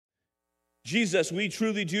Jesus, we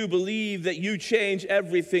truly do believe that you change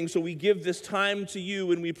everything, so we give this time to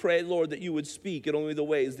you and we pray, Lord, that you would speak in only the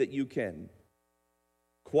ways that you can.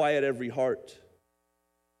 Quiet every heart.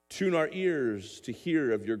 Tune our ears to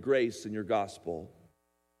hear of your grace and your gospel.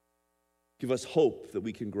 Give us hope that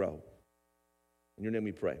we can grow. In your name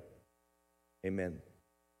we pray. Amen.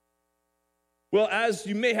 Well, as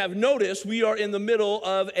you may have noticed, we are in the middle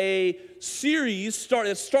of a series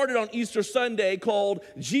that started on Easter Sunday called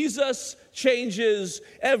Jesus Changes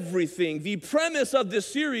Everything. The premise of this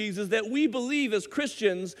series is that we believe as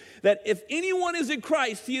Christians that if anyone is in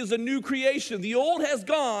Christ, he is a new creation. The old has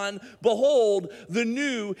gone, behold, the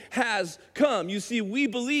new has come. You see, we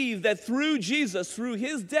believe that through Jesus, through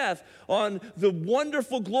his death on the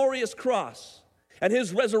wonderful, glorious cross, and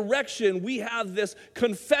his resurrection, we have this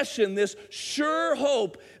confession, this sure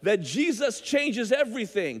hope that Jesus changes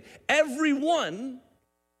everything. Everyone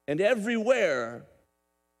and everywhere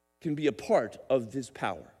can be a part of this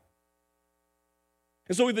power.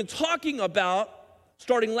 And so we've been talking about,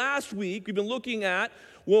 starting last week, we've been looking at,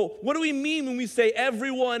 well, what do we mean when we say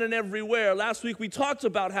everyone and everywhere? Last week we talked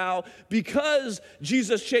about how because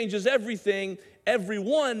Jesus changes everything,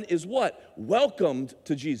 everyone is what? Welcomed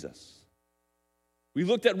to Jesus. We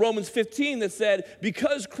looked at Romans 15 that said,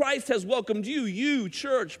 because Christ has welcomed you, you,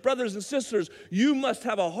 church, brothers and sisters, you must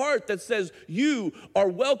have a heart that says you are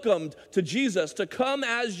welcomed to Jesus, to come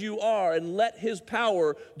as you are and let his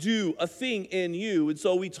power do a thing in you. And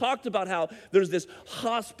so we talked about how there's this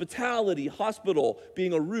hospitality, hospital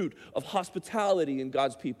being a root of hospitality in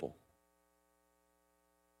God's people.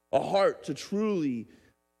 A heart to truly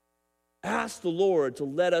ask the Lord to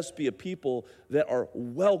let us be a people that are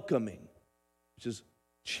welcoming, which is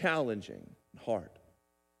challenging and hard.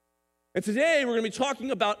 And today we're going to be talking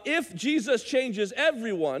about if Jesus changes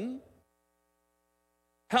everyone,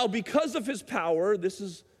 how because of his power, this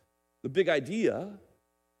is the big idea,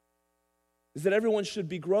 is that everyone should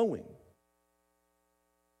be growing.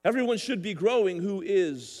 Everyone should be growing who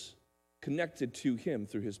is connected to him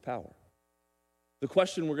through his power. The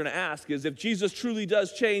question we're going to ask is, if Jesus truly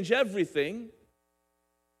does change everything,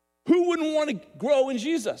 who wouldn't want to grow in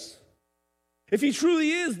Jesus? If he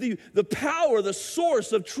truly is the power, the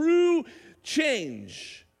source of true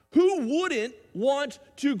change, who wouldn't want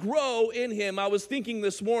to grow in him? I was thinking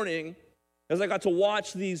this morning as I got to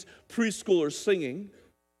watch these preschoolers singing,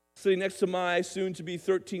 sitting next to my soon-to-be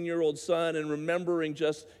 13-year-old son and remembering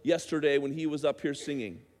just yesterday when he was up here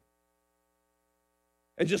singing.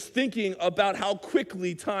 And just thinking about how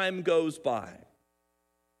quickly time goes by.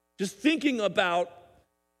 Just thinking about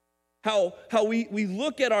how we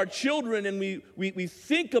look at our children and we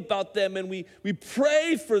think about them and we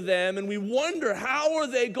pray for them and we wonder, how are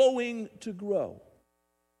they going to grow?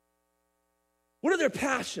 What are their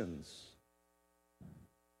passions?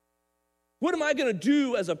 What am I going to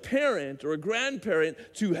do as a parent or a grandparent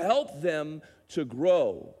to help them to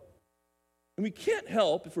grow? And we can't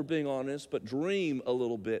help, if we're being honest, but dream a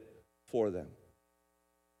little bit for them.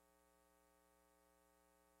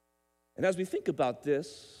 And as we think about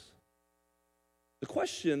this, the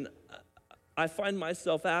question I find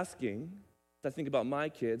myself asking, as I think about my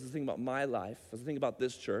kids, as I think about my life, as I think about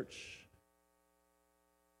this church,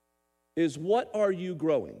 is what are you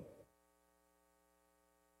growing?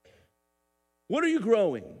 What are you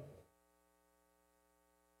growing?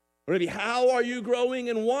 Or maybe how are you growing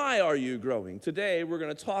and why are you growing? Today we're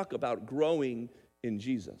going to talk about growing in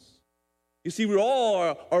Jesus. You see, we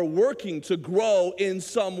all are working to grow in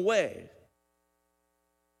some way.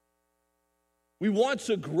 We want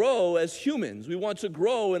to grow as humans. We want to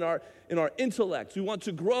grow in our intellect. We want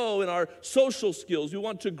to grow in our social skills. We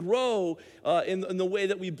want to grow in the way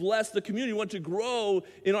that we bless the community. We want to grow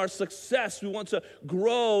in our success. We want to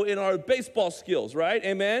grow in our baseball skills, right?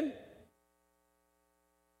 Amen?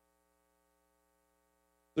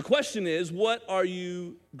 The question is, what are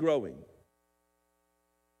you growing?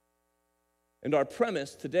 And our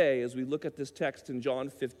premise today, as we look at this text in John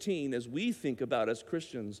 15, as we think about as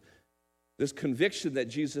Christians, this conviction that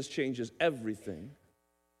Jesus changes everything,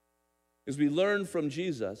 is we learn from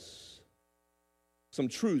Jesus some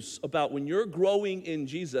truths about when you're growing in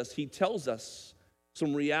Jesus, he tells us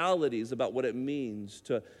some realities about what it means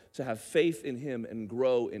to have faith in him and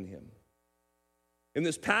grow in him. In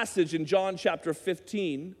this passage in John chapter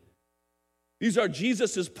 15, these are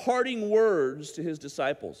Jesus' parting words to his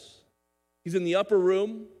disciples. He's in the upper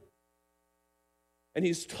room, and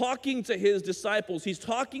he's talking to his disciples. He's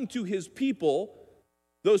talking to his people,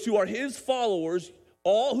 those who are his followers,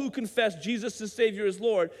 all who confess Jesus as Savior and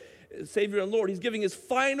Lord. He's giving his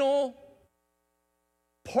final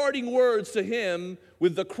parting words to him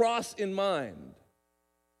with the cross in mind.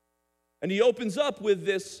 And he opens up with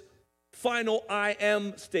this final I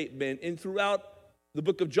am statement. And throughout the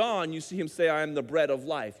book of John, you see him say, I am the bread of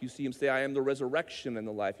life. You see him say, I am the resurrection and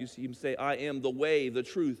the life. You see him say, I am the way, the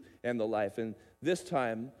truth, and the life. And this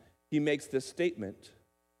time, he makes this statement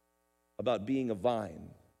about being a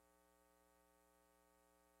vine.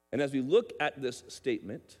 And as we look at this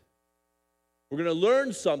statement, we're going to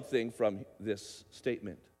learn something from this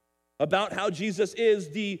statement about how Jesus is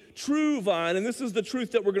the true vine. And this is the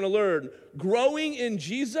truth that we're going to learn. Growing in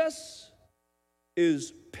Jesus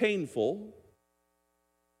is painful,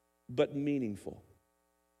 but meaningful.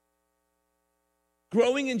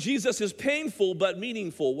 Growing in Jesus is painful, but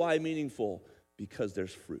meaningful. Why meaningful? Because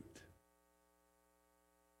there's fruit.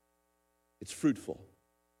 It's fruitful.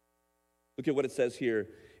 Look at what it says here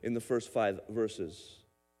in the first 5 verses.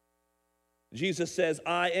 Jesus says,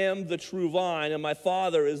 I am the true vine, and my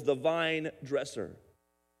Father is the vine dresser.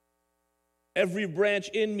 Every branch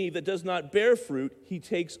in me that does not bear fruit, he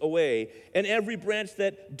takes away. And every branch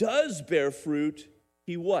that does bear fruit,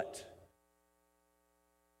 he what?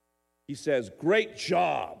 He says, great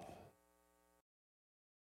job.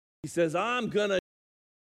 He says, I'm going to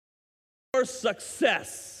your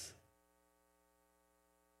success.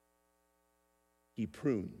 He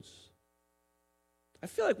prunes. I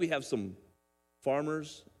feel like we have some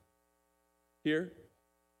farmers here.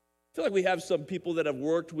 I feel like we have some people that have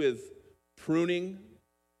worked with pruning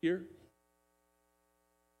here.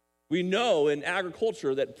 We know in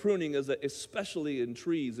agriculture that pruning is, especially in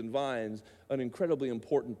trees and vines, an incredibly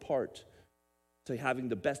important part to having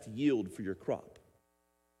the best yield for your crop.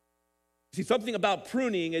 See, something about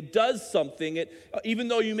pruning, it does something. Even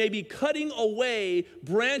though you may be cutting away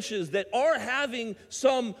branches that are having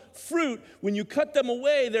some fruit, when you cut them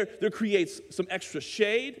away, there creates some extra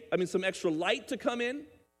shade, some extra light to come in.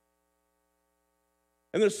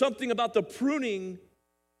 And there's something about the pruning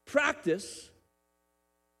practice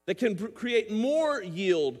that can create more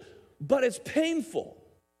yield, but it's painful.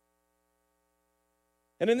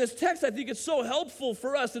 And in this text, I think it's so helpful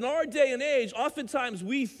for us in our day and age. Oftentimes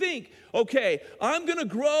we think, okay, I'm going to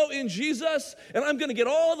grow in Jesus and I'm going to get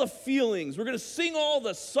all the feelings. We're going to sing all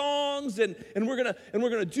the songs and we're going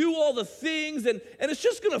to do all the things and it's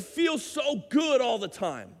just going to feel so good all the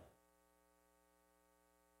time.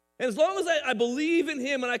 And as long as I believe in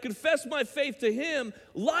him and I confess my faith to him,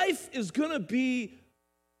 life is going to be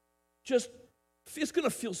it's going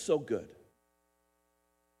to feel so good.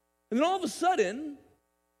 And then all of a sudden,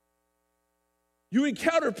 you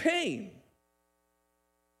encounter pain.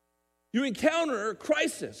 You encounter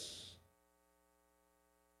crisis.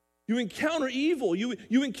 You encounter evil. You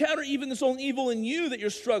encounter even this own evil in you that you're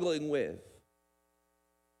struggling with.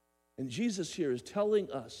 And Jesus here is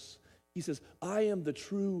telling us, he says, I am the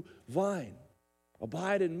true vine.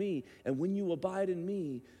 Abide in me. And when you abide in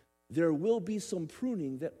me, there will be some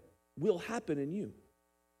pruning that will happen in you.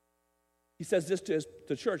 He says this to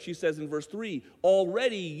the church. He says in verse 3,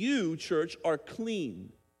 already you, church, are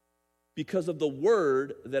clean because of the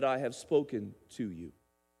word that I have spoken to you.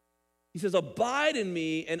 He says, abide in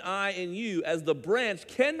me and I in you, as the branch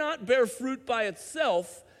cannot bear fruit by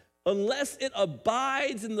itself unless it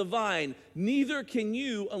abides in the vine. Neither can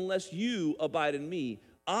you unless you abide in me.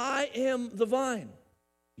 I am the vine.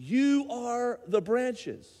 You are the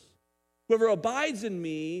branches. Whoever abides in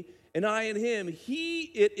me and I in him, he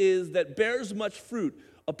it is that bears much fruit.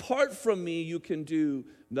 Apart from me, you can do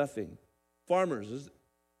nothing. Farmers,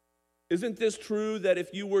 isn't this true that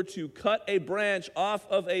if you were to cut a branch off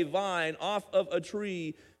of a vine, off of a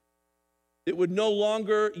tree, it would no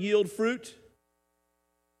longer yield fruit?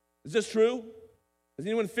 Is this true? Has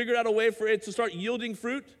anyone figured out a way for it to start yielding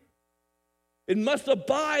fruit? It must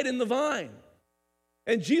abide in the vine.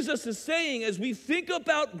 And Jesus is saying, as we think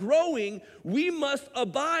about growing, we must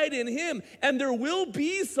abide in him. And there will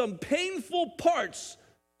be some painful parts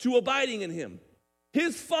to abiding in him.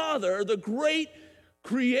 His Father, the great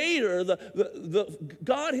Creator, the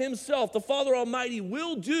God himself, the Father Almighty,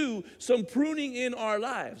 will do some pruning in our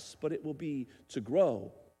lives, but it will be to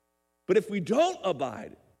grow. But if we don't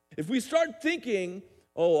abide, if we start thinking,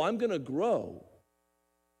 oh, I'm going to grow,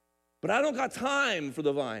 but I don't got time for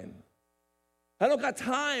the vine. I don't got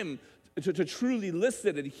time to truly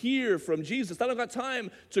listen and hear from Jesus. I don't got time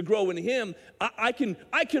to grow in him. I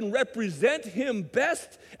can represent him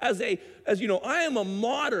best as I am a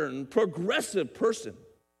modern, progressive person.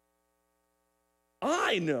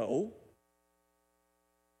 I know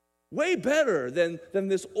way better than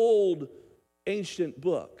this old, ancient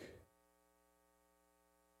book.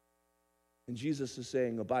 And Jesus is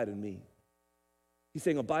saying, abide in me. He's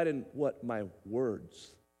saying, abide in what? My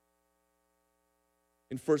words.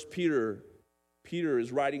 In 1 Peter Peter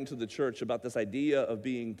is writing to the church about this idea of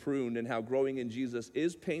being pruned and how growing in Jesus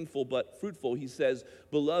is painful but fruitful. He says,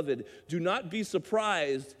 "Beloved, do not be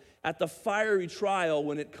surprised at the fiery trial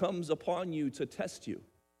when it comes upon you to test you,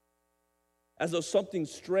 as though something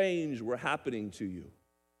strange were happening to you."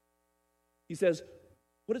 He says,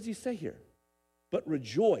 what does he say here? But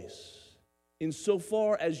rejoice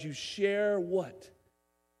insofar as you share what?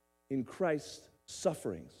 In Christ's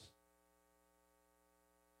sufferings.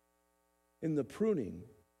 In the pruning,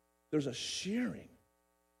 there's a sharing.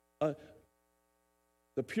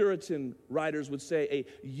 The Puritan writers would say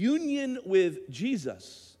a union with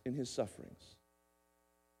Jesus in his sufferings.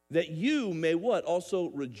 That you may what? Also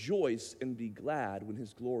rejoice and be glad when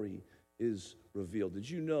his glory is revealed. Did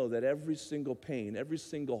you know that every single pain, every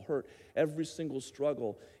single hurt, every single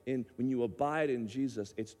struggle, when you abide in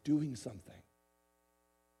Jesus, it's doing something?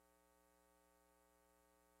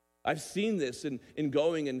 I've seen this in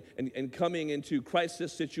going and coming into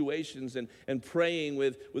crisis situations and praying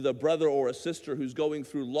with a brother or a sister who's going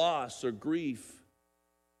through loss or grief.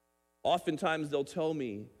 Oftentimes they'll tell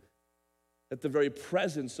me that the very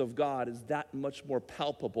presence of God is that much more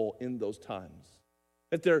palpable in those times.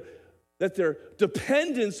 That their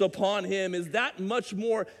dependence upon him is that much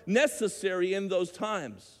more necessary in those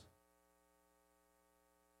times.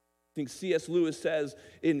 I think C.S. Lewis says,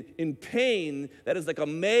 in pain, that is like a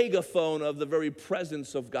megaphone of the very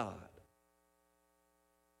presence of God.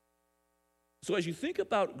 So as you think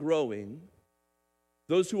about growing,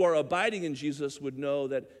 those who are abiding in Jesus would know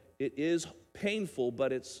that it is painful,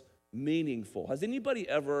 but it's meaningful. Has anybody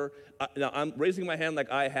ever, now I'm raising my hand like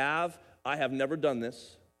I have never done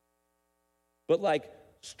this, but like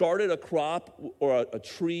started a crop or a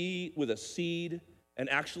tree with a seed and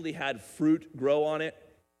actually had fruit grow on it?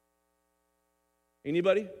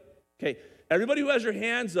 Anybody? Okay, everybody who has your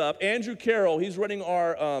hands up, Andrew Carroll, he's running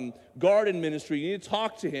our garden ministry. You need to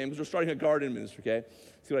talk to him because we're starting a garden ministry, okay?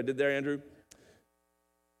 See what I did there, Andrew?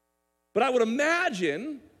 But I would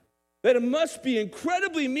imagine that it must be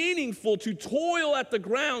incredibly meaningful to toil at the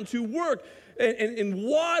ground, to work and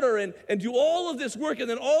water and do all of this work, and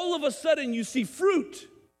then all of a sudden you see fruit.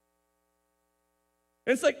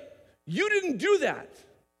 And it's like, you didn't do that.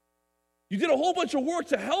 You did a whole bunch of work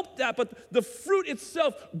to help that, but the fruit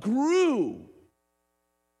itself grew.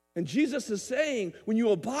 And Jesus is saying, when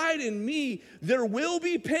you abide in me, there will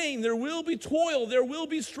be pain, there will be toil, there will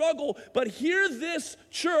be struggle, but hear this,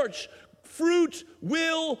 church, fruit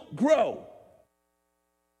will grow.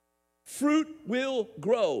 Fruit will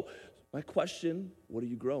grow. My question, what are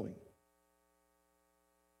you growing?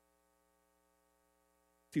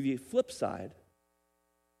 To the flip side,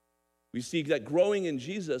 we see that growing in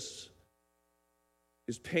Jesus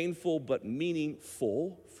is painful but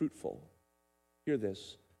meaningful, fruitful. Hear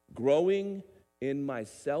this. Growing in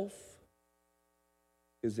myself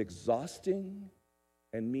is exhausting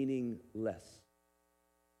and meaningless.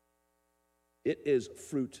 It is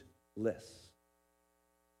fruitless.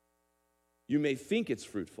 You may think it's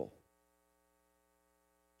fruitful.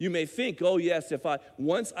 You may think, oh yes,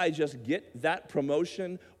 once I just get that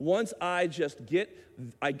promotion, once I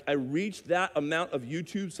reach that amount of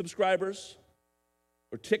YouTube subscribers,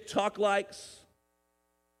 or TikTok likes,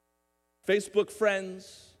 Facebook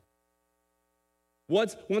friends,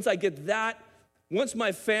 once I get that, once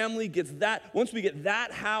my family gets that, once we get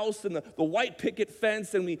that house and the white picket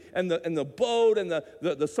fence and the boat and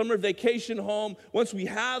the summer vacation home, once we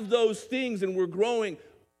have those things and we're growing,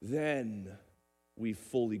 then we've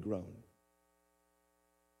fully grown.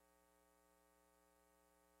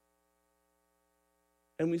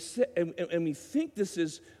 And we think this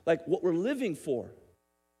is like what we're living for.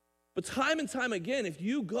 But time and time again, if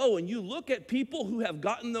you go and you look at people who have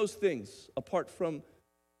gotten those things apart from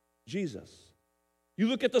Jesus, you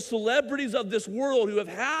look at the celebrities of this world who have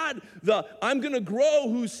had I'm going to grow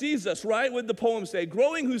who sees us, right? What did the poem say?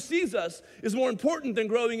 Growing who sees us is more important than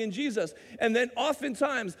growing in Jesus. And then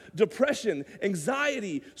oftentimes depression,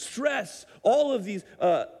 anxiety, stress, all of these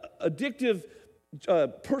addictive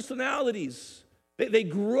personalities, they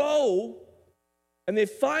grow. And they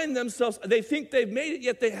find themselves, they think they've made it,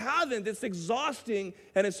 yet they haven't. It's exhausting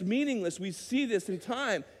and it's meaningless. We see this in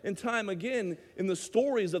time and time again in the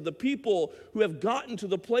stories of the people who have gotten to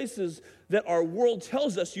the places that our world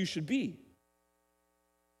tells us you should be.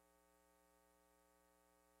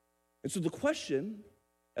 And so the question,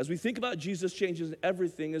 as we think about Jesus changes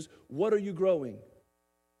everything, is what are you growing?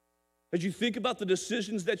 As you think about the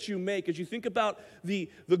decisions that you make, as you think about the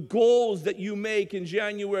goals that you make in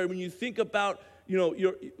January, when you think about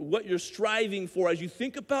what you're striving for, as you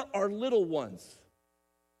think about our little ones,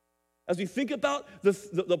 as we think about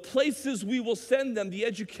the places we will send them, the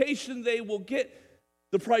education they will get,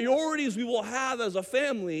 the priorities we will have as a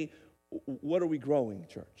family, what are we growing,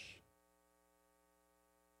 church?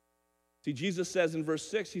 See, Jesus says in verse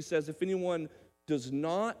 6, he says, if anyone does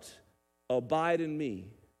not abide in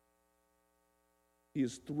me, he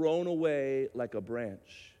is thrown away like a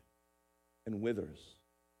branch and withers.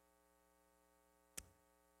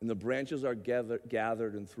 And the branches are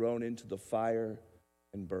gathered and thrown into the fire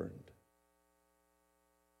and burned.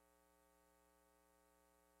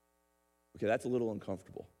 Okay, that's a little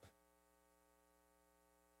uncomfortable.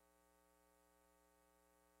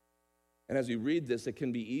 And as we read this, it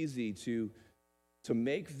can be easy to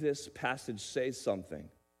make this passage say something,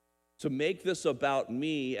 to make this about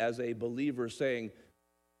me as a believer saying,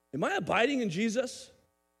 am I abiding in Jesus?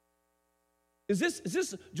 Is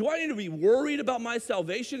this, do I need to be worried about my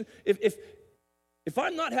salvation? If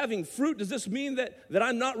I'm not having fruit, does this mean that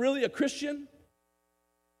I'm not really a Christian?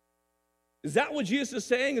 Is that what Jesus is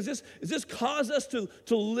saying? Is this cause us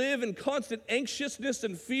to live in constant anxiousness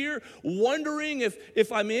and fear, wondering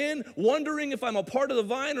if I'm in, wondering if I'm a part of the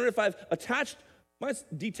vine or if I've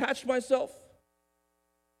detached myself?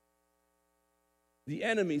 The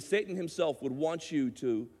enemy, Satan himself, would want you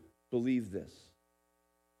to believe this.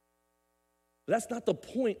 But that's not the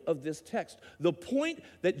point of this text. The point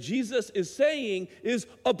that Jesus is saying is,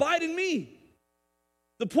 abide in me.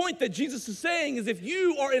 The point that Jesus is saying is if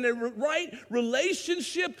you are in a right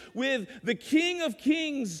relationship with the King of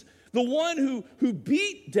Kings, the one who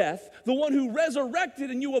beat death, the one who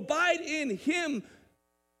resurrected, and you abide in him,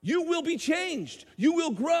 you will be changed. You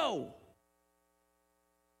will grow.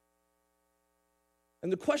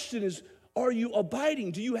 And the question is, are you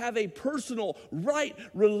abiding? Do you have a personal, right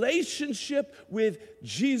relationship with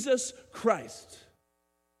Jesus Christ?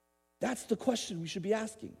 That's the question we should be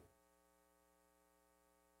asking.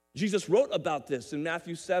 Jesus wrote about this in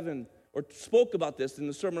Matthew 7, or spoke about this in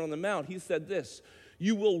the Sermon on the Mount. He said this,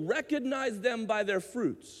 you will recognize them by their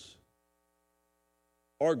fruits.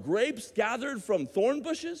 Are grapes gathered from thorn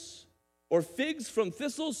bushes or figs from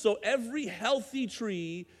thistles? So every healthy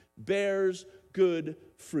tree bears good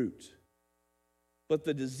fruit. But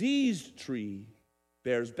the diseased tree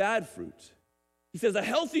bears bad fruit. He says a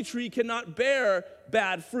healthy tree cannot bear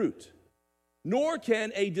bad fruit, nor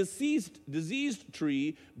can a diseased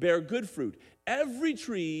tree bear good fruit. Every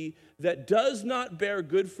tree that does not bear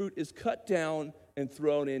good fruit is cut down and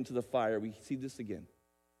thrown into the fire. We see this again.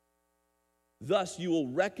 Thus you will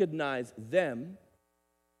recognize them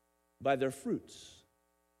by their fruits.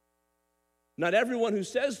 Not everyone who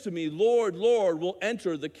says to me, Lord, Lord, will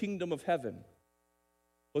enter the kingdom of heaven,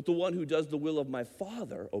 but the one who does the will of my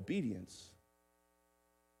Father, obedience,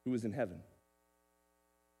 who is in heaven.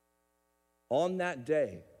 On that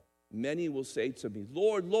day, many will say to me,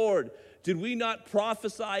 Lord, Lord, did we not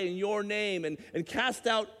prophesy in your name and cast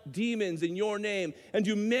out demons in your name and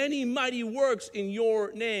do many mighty works in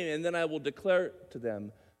your name? And then I will declare to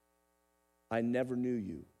them, I never knew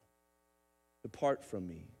you. Depart from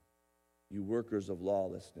me, you workers of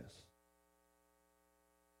lawlessness.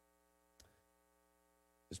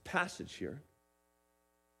 This passage here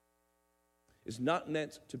is not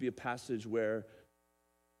meant to be a passage where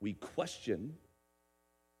we question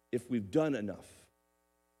if we've done enough.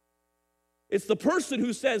 It's the person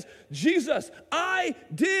who says, Jesus, I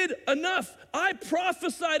did enough. I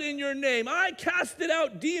prophesied in your name. I casted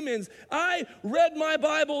out demons. I read my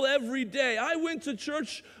Bible every day. I went to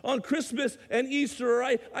church on Christmas and Easter.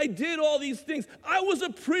 I did all these things. I was a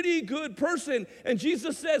pretty good person. And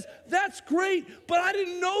Jesus says, that's great, but I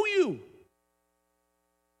didn't know you.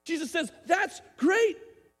 Jesus says, that's great,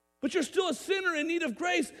 but you're still a sinner in need of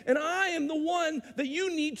grace, and I am the one that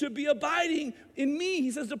you need to be abiding in me.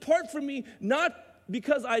 He says, depart from me, not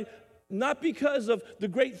because of the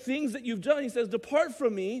great things that you've done. He says, depart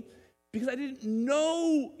from me because I didn't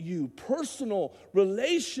know you. Personal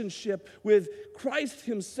relationship with Christ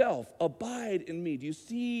himself. Abide in me. Do you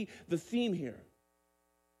see the theme here?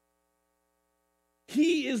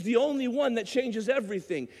 He is the only one that changes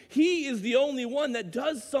everything. He is the only one that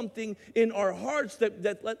does something in our hearts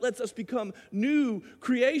that lets us become new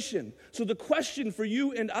creation. So the question for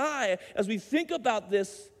you and I, as we think about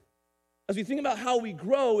this, as we think about how we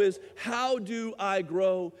grow, is how do I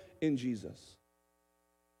grow in Jesus?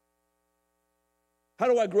 How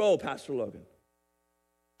do I grow, Pastor Logan?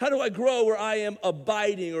 How do I grow where I am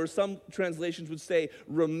abiding, or some translations would say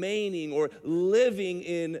remaining or living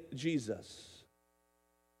in Jesus?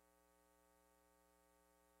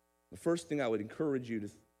 The first thing I would encourage you to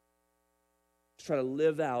try to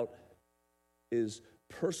live out is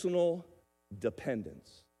personal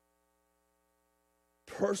dependence.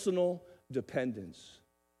 personal dependence.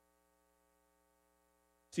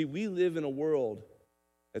 See, we live in a world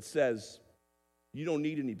that says, you don't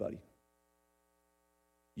need anybody.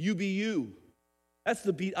 You be you. That's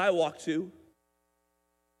the beat I walk to.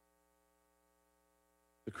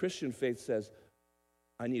 The Christian faith says,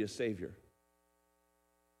 I need a Savior.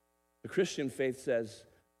 The Christian faith says,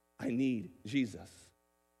 I need Jesus.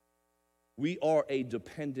 We are a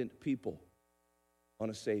dependent people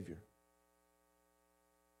on a Savior.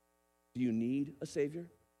 Do you need a Savior?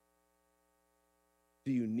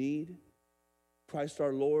 Do you need Christ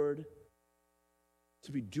our Lord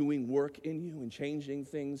to be doing work in you and changing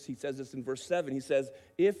things? He says this in verse 7. He says,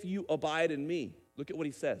 if you abide in me, look at what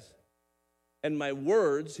he says. And my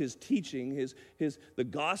words, his teaching, the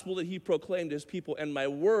gospel that he proclaimed to his people, and my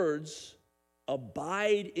words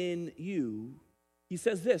abide in you. He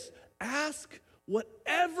says this, ask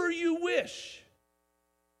whatever you wish,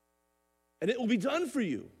 and it will be done for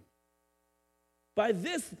you. By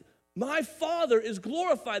this, my Father is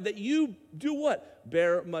glorified, that you do what?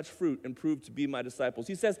 Bear much fruit and prove to be my disciples.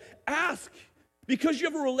 He says, ask, because you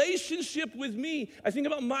have a relationship with me. I think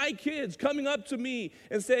about my kids coming up to me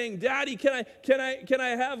and saying, Daddy, can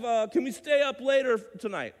we stay up later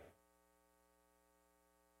tonight?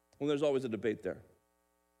 Well, there's always a debate there.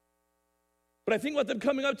 But I think about them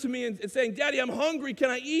coming up to me and saying, Daddy, I'm hungry, can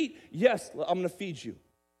I eat? Yes, I'm going to feed you.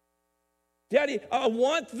 Daddy, I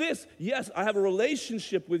want this. Yes, I have a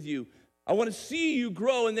relationship with you. I want to see you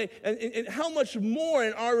grow. And how much more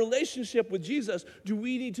in our relationship with Jesus do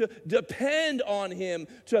we need to depend on him,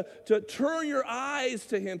 to turn your eyes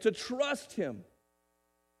to him, to trust him?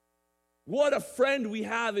 What a friend we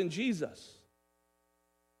have in Jesus.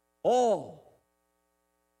 All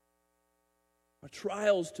our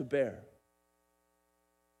trials to bear.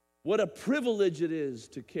 What a privilege it is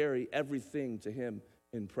to carry everything to him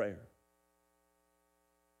in prayer.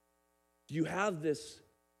 Do you have this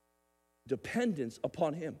dependence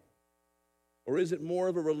upon him? Or is it more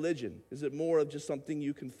of a religion? Is it more of just something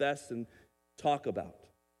you confess and talk about?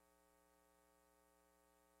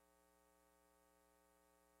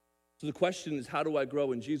 So the question is, how do I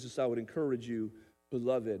grow in Jesus? I would encourage you,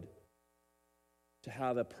 beloved, to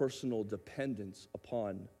have a personal dependence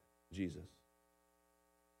upon Jesus.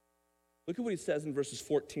 Look at what he says in verses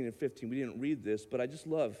 14 and 15. We didn't read this, but I just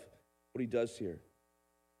love what he does here.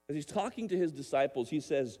 As he's talking to his disciples, he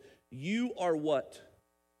says, you are what?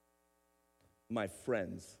 My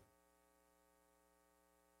friends.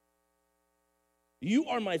 You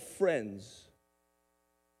are my friends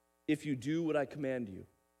if you do what I command you.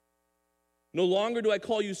 No longer do I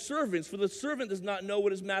call you servants, for the servant does not know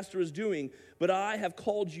what his master is doing, but I have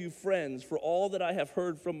called you friends, for all that I have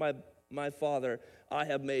heard from my Father I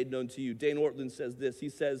have made known to you. Dane Ortland says this. He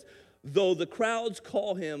says, though the crowds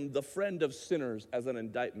call him the friend of sinners as an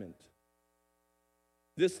indictment,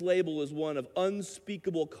 this label is one of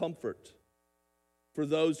unspeakable comfort for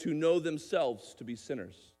those who know themselves to be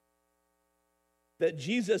sinners. That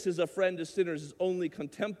Jesus is a friend to sinners is only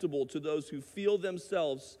contemptible to those who feel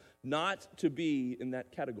themselves not to be in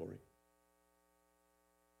that category.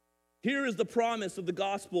 Here is the promise of the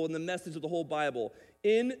gospel and the message of the whole Bible.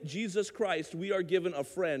 In Jesus Christ, we are given a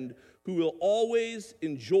friend who will always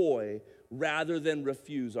enjoy rather than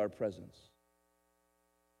refuse our presence.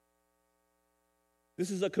 This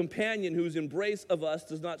is a companion whose embrace of us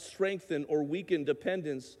does not strengthen or weaken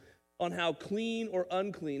dependence on how clean or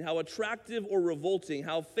unclean, how attractive or revolting,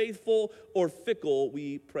 how faithful or fickle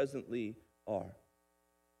we presently are.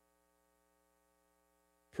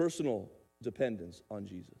 Personal dependence on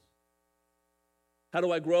Jesus. How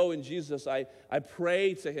do I grow in Jesus? I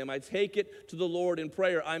pray to him. I take it to the Lord in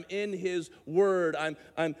prayer. I'm in his word.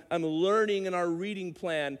 I'm learning in our reading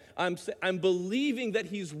plan. I'm believing that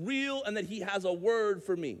he's real and that he has a word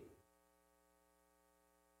for me.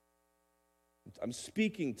 I'm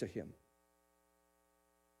speaking to him.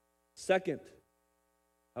 Second,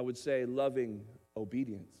 I would say loving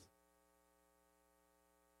obedience.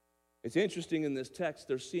 It's interesting in this text,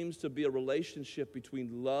 there seems to be a relationship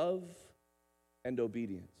between love and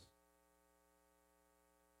obedience.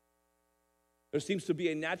 There seems to be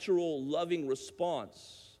a natural loving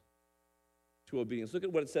response to obedience. Look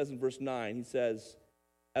at what it says in verse 9. He says,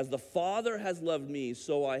 as the Father has loved me,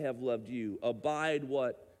 so I have loved you. Abide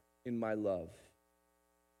what? In my love.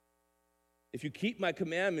 If you keep my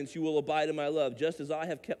commandments, you will abide in my love, just as I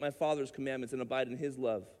have kept my Father's commandments and abide in his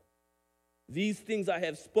love. These things I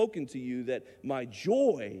have spoken to you, that my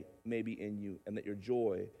joy may be in you and that your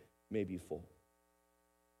joy may be full.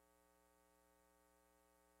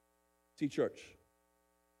 See, church,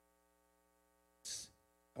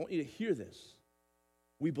 I want you to hear this.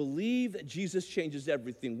 We believe that Jesus changes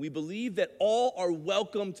everything. We believe that all are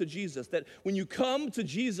welcome to Jesus, that when you come to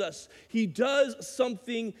Jesus, he does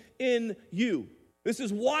something in you. This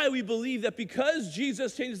is why we believe that because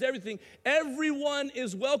Jesus changes everything, everyone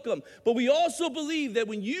is welcome. But we also believe that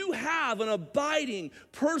when you have an abiding,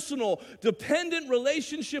 personal, dependent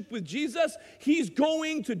relationship with Jesus, he's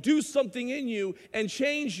going to do something in you and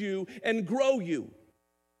change you and grow you.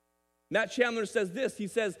 Matt Chandler says this. He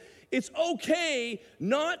says, it's okay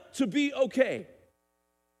not to be okay.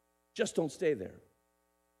 Just don't stay there.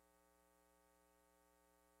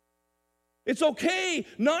 It's okay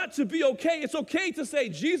not to be okay. It's okay to say,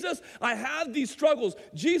 Jesus, I have these struggles.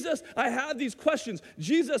 Jesus, I have these questions.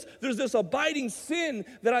 Jesus, there's this abiding sin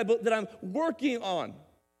that I'm working on.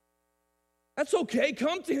 That's okay.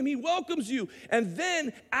 Come to him. He welcomes you. And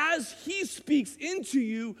then as he speaks into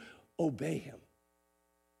you, obey him.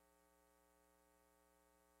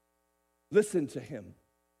 Listen to him.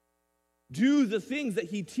 Do the things that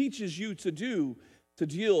he teaches you to do to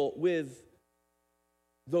deal with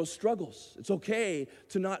those struggles. It's okay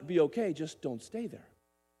to not be okay, just don't stay there.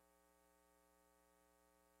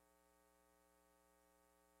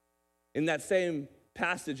 In that same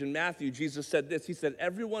passage in Matthew, Jesus said this. He said,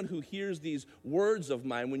 everyone who hears these words of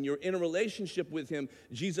mine, when you're in a relationship with him,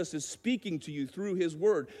 Jesus is speaking to you through his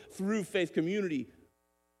word, through Faith Community.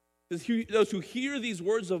 Those who hear these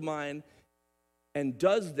words of mine and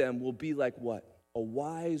does them will be like what? A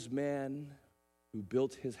wise man who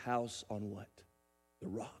built his house on what? The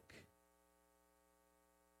rock.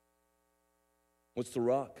 What's the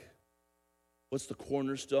rock? What's the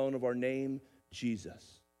cornerstone of our name?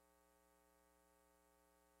 Jesus.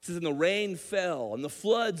 It says, and the rain fell, and the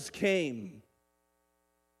floods came,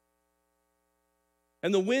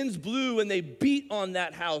 and the winds blew, and they beat on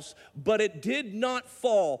that house, but it did not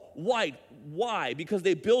fall. Why? Because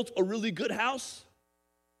they built a really good house?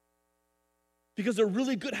 Because they're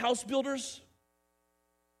really good house builders?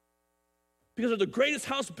 Because they're the greatest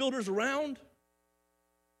house builders around?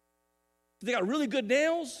 They got really good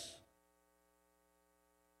nails?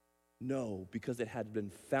 No, because it had been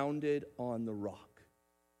founded on the rock.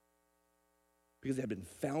 Because it had been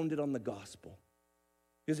founded on the gospel.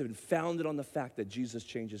 Because it had been founded on the fact that Jesus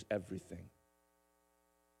changes everything.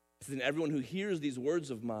 It says, and everyone who hears these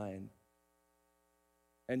words of mine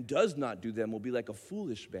and does not do them will be like a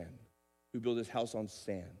foolish man who built his house on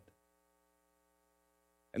sand.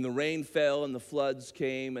 And the rain fell, and the floods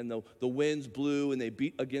came, and the winds blew, and they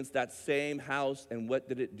beat against that same house, and what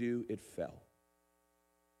did it do? It fell.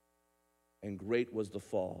 And great was the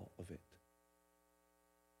fall of it.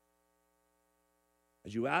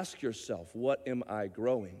 As you ask yourself, what am I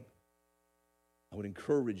growing? I would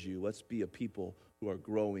encourage you, let's be a people who are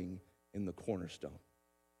growing in the cornerstone,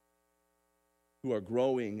 who are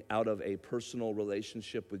growing out of a personal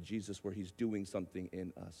relationship with Jesus where he's doing something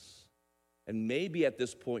in us. And maybe at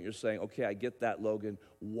this point you're saying, okay, I get that, Logan.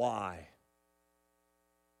 Why?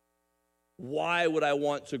 Why would I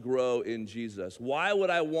want to grow in Jesus? Why would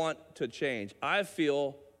I want to change? I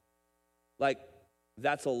feel like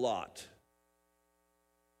that's a lot.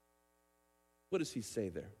 What does he say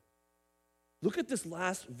there? Look at this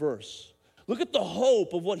last verse. Look at the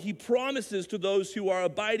hope of what he promises to those who are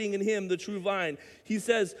abiding in him, the true vine. He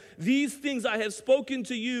says, these things I have spoken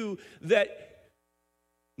to you that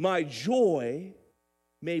my joy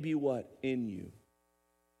may be what? In you.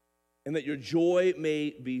 And that your joy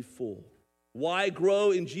may be full. Why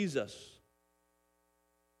grow in Jesus?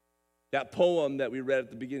 That poem that we read at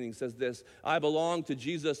the beginning says this. I belong to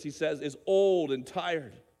Jesus, he says, is old and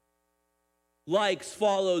tired. Likes,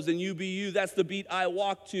 follows, and you be you. That's the beat I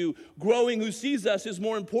walk to. Growing who sees us is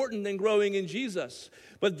more important than growing in Jesus.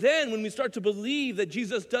 But then when we start to believe that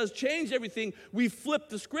Jesus does change everything, we flip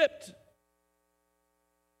the script.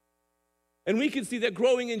 And we can see that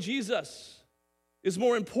growing in Jesus is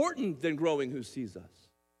more important than growing who sees us.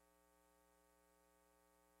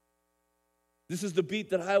 This is the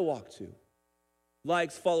beat that I walk to.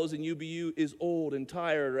 Likes, follows, and you be you is old and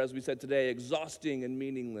tired, or as we said today, exhausting and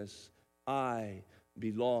meaningless. I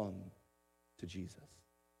belong to Jesus.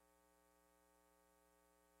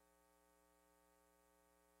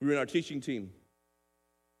 We were in our teaching team.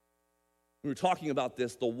 We were talking about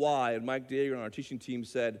this, the why, and Mike Dager on our teaching team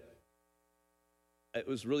said, it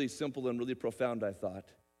was really simple and really profound, I thought.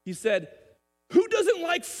 He said, who doesn't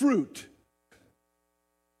like fruit?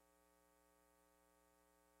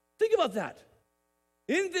 Think about that.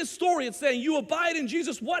 In this story, it's saying you abide in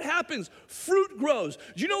Jesus. What happens? Fruit grows.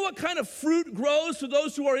 Do you know what kind of fruit grows to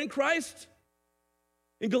those who are in Christ?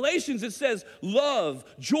 In Galatians, it says love,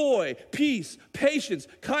 joy, peace, patience,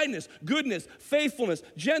 kindness, goodness, faithfulness,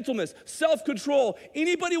 gentleness, self-control.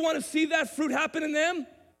 Anybody want to see that fruit happen in them?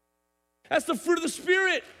 That's the fruit of the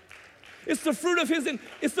Spirit. It's the fruit of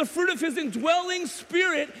his indwelling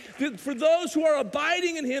Spirit. For those who are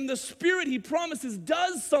abiding in him, the Spirit he promises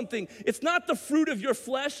does something. It's not the fruit of your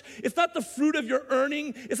flesh. It's not the fruit of your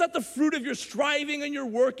earning. It's not the fruit of your striving and your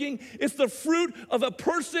working. It's the fruit of a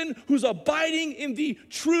person who's abiding in the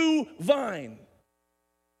true vine.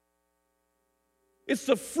 It's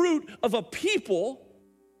the fruit of a people,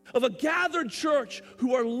 of a gathered church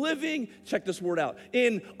who are living, check this word out,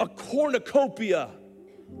 in a cornucopia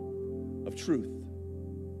of truth.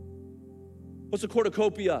 What's a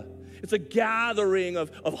cornucopia? It's a gathering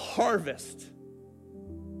of harvest.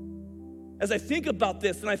 As I think about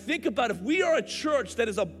this, and I think about if we are a church that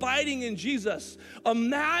is abiding in Jesus,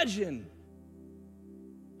 imagine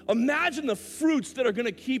the fruits that are going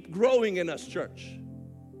to keep growing in us, church.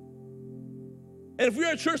 And if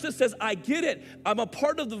we're a church that says, I get it, I'm a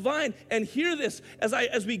part of the vine, and hear this,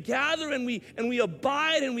 as we gather and we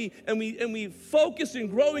abide and we focus in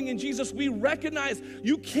growing in Jesus, we recognize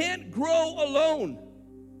you can't grow alone.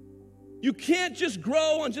 You can't just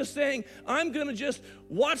grow on just saying, I'm gonna just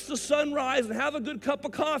watch the sunrise and have a good cup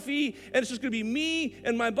of coffee, and it's just gonna be me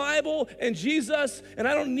and my Bible and Jesus, and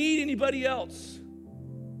I don't need anybody else.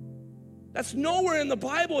 That's nowhere in the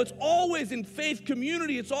Bible. It's always in faith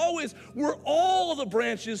community. It's always, we're all the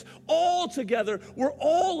branches, all together. We're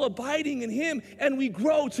all abiding in him, and we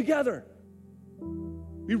grow together.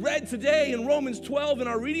 We read today in Romans 12 in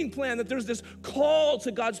our reading plan that there's this call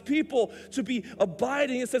to God's people to be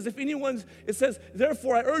abiding. It says,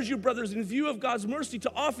 therefore I urge you, brothers, in view of God's mercy,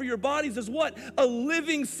 to offer your bodies as what? A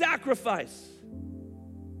living sacrifice.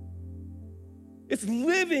 It's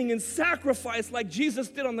living in sacrifice like Jesus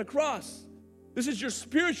did on the cross. This is your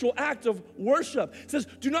spiritual act of worship. It says,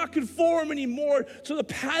 do not conform anymore to the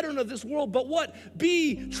pattern of this world, but what?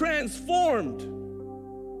 Be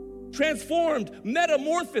transformed. Transformed,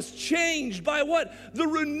 metamorphosed, changed by what? The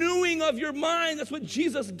renewing of your mind. That's what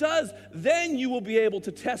Jesus does. Then you will be able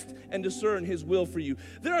to test and discern his will for you.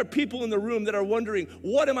 There are people in the room that are wondering,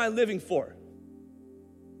 what am I living for?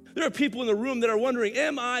 There are people in the room that are wondering,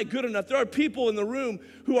 am I good enough? There are people in the room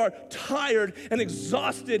who are tired and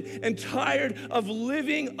exhausted and tired of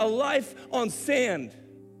living a life on sand.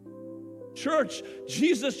 Church,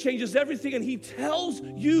 Jesus changes everything, and he tells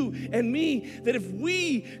you and me that if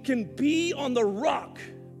we can be on the rock,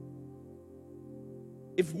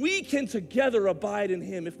 if we can together abide in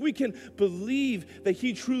him, if we can believe that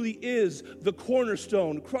he truly is the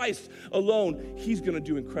cornerstone, Christ alone, he's going to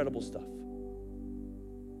do incredible stuff.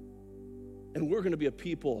 And we're going to be a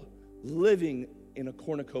people living in a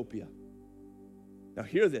cornucopia. Now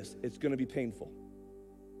hear this, it's going to be painful.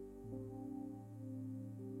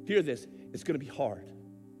 Hear this, it's going to be hard.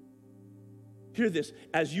 Hear this,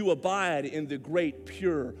 as you abide in the great,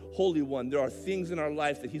 pure, holy one, there are things in our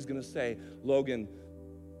life that he's going to say, Logan,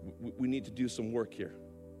 we need to do some work here.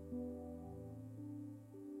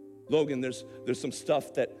 Logan, there's some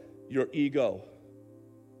stuff that your ego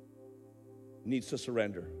needs to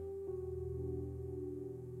surrender.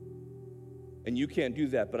 And you can't do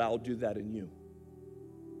that, but I'll do that in you.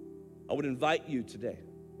 I would invite you today,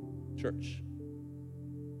 church,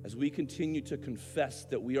 as we continue to confess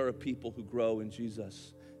that we are a people who grow in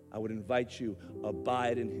Jesus, I would invite you,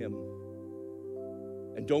 abide in him.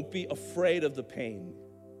 And don't be afraid of the pain.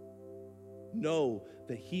 Know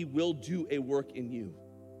that he will do a work in you.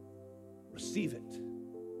 Receive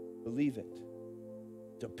it. Believe it.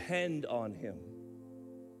 Depend on him.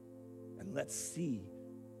 And let's see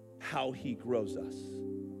how he grows us.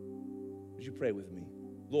 Would you pray with me?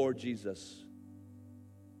 Lord Jesus.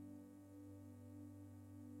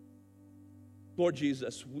 Lord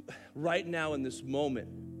Jesus, right now in this moment,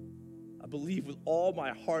 I believe with all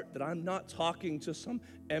my heart that I'm not talking to some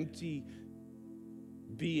empty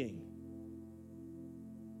being.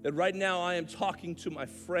 That right now I am talking to my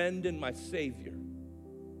friend and my Savior.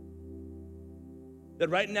 That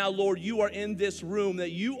right now, Lord, you are in this room, that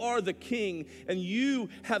you are the King, and you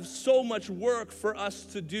have so much work for us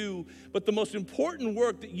to do. But the most important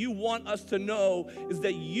work that you want us to know is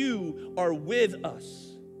that you are with us.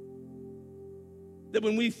 That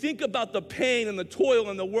when we think about the pain and the toil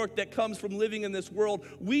and the work that comes from living in this world,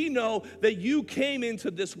 we know that you came into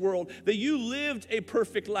this world, that you lived a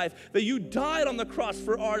perfect life, that you died on the cross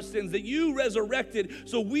for our sins, that you resurrected.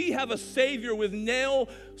 So we have a Savior with nail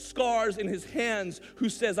scars in his hands who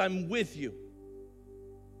says, I'm with you.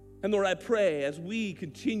 And Lord, I pray as we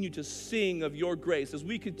continue to sing of your grace, as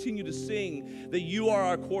we continue to sing that you are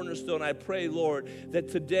our cornerstone, I pray, Lord, that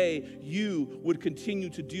today you would continue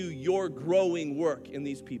to do your growing work in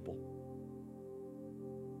these people.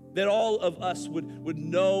 That all of us would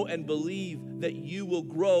know and believe that you will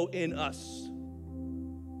grow in us.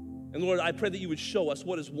 And Lord, I pray that you would show us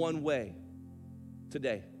what is one way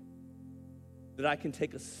today that I can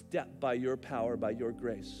take a step by your power, by your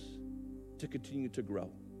grace, to continue to grow.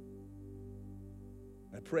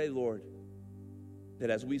 I pray, Lord, that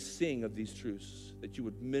as we sing of these truths, that you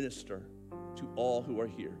would minister to all who are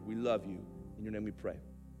here. We love you. In your name we pray.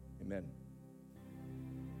 Amen.